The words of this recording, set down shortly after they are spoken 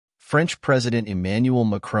French President Emmanuel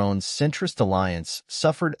Macron's centrist alliance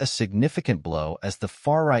suffered a significant blow as the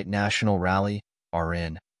far-right National Rally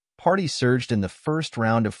 (RN) party surged in the first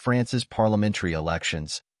round of France's parliamentary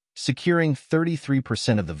elections, securing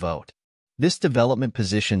 33% of the vote. This development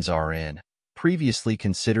positions RN, previously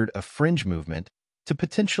considered a fringe movement, to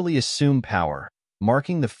potentially assume power,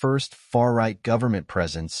 marking the first far-right government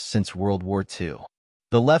presence since World War II.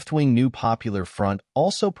 The left-wing New Popular Front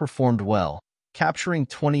also performed well, capturing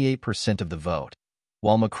 28% of the vote,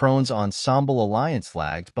 while Macron's Ensemble alliance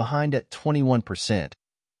lagged behind at 21%,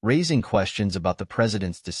 raising questions about the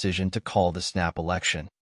president's decision to call the snap election.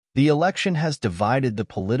 The election has divided the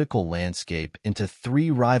political landscape into three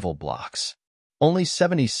rival blocs. Only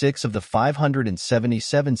 76 of the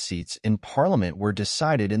 577 seats in parliament were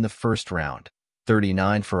decided in the first round,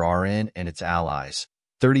 39 for RN and its allies,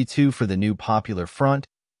 32 for the New Popular Front,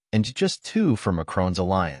 and just 2 for Macron's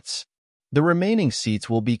alliance. The remaining seats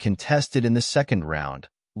will be contested in the second round,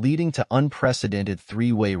 leading to unprecedented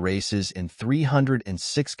three-way races in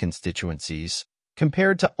 306 constituencies,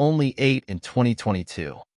 compared to only 8 in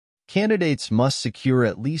 2022. Candidates must secure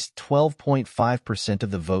at least 12.5%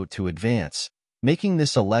 of the vote to advance, making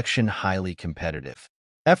this election highly competitive.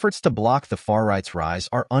 Efforts to block the far-right's rise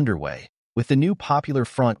are underway, with the New Popular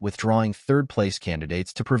Front withdrawing third-place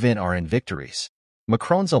candidates to prevent RN victories.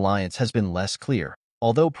 Macron's alliance has been less clear,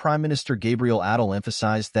 although Prime Minister Gabriel Attal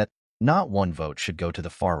emphasized that not one vote should go to the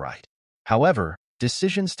far-right. However,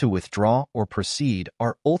 decisions to withdraw or proceed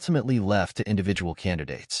are ultimately left to individual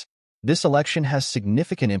candidates. This election has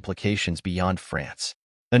significant implications beyond France.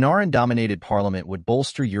 An RN-dominated parliament would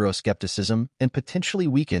bolster Euroscepticism and potentially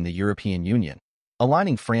weaken the European Union,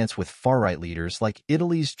 aligning France with far-right leaders like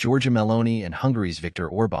Italy's Giorgia Meloni and Hungary's Viktor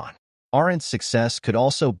Orban. RN's success could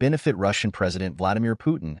also benefit Russian President Vladimir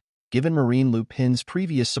Putin, given Marine Le Pen's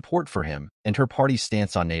previous support for him and her party's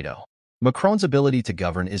stance on NATO. Macron's ability to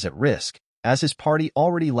govern is at risk, as his party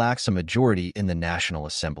already lacks a majority in the National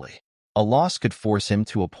Assembly. A loss could force him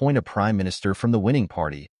to appoint a prime minister from the winning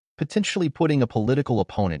party, potentially putting a political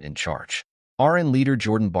opponent in charge. RN leader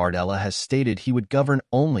Jordan Bardella has stated he would govern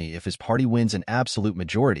only if his party wins an absolute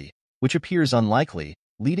majority, which appears unlikely,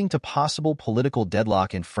 leading to possible political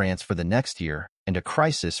deadlock in France for the next year and a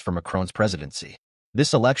crisis for Macron's presidency.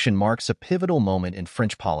 This election marks a pivotal moment in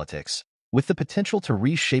French politics, with the potential to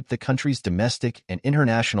reshape the country's domestic and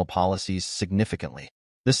international policies significantly.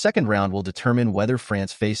 The second round will determine whether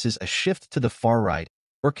France faces a shift to the far right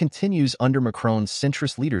or continues under Macron's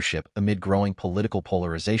centrist leadership amid growing political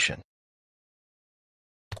polarization.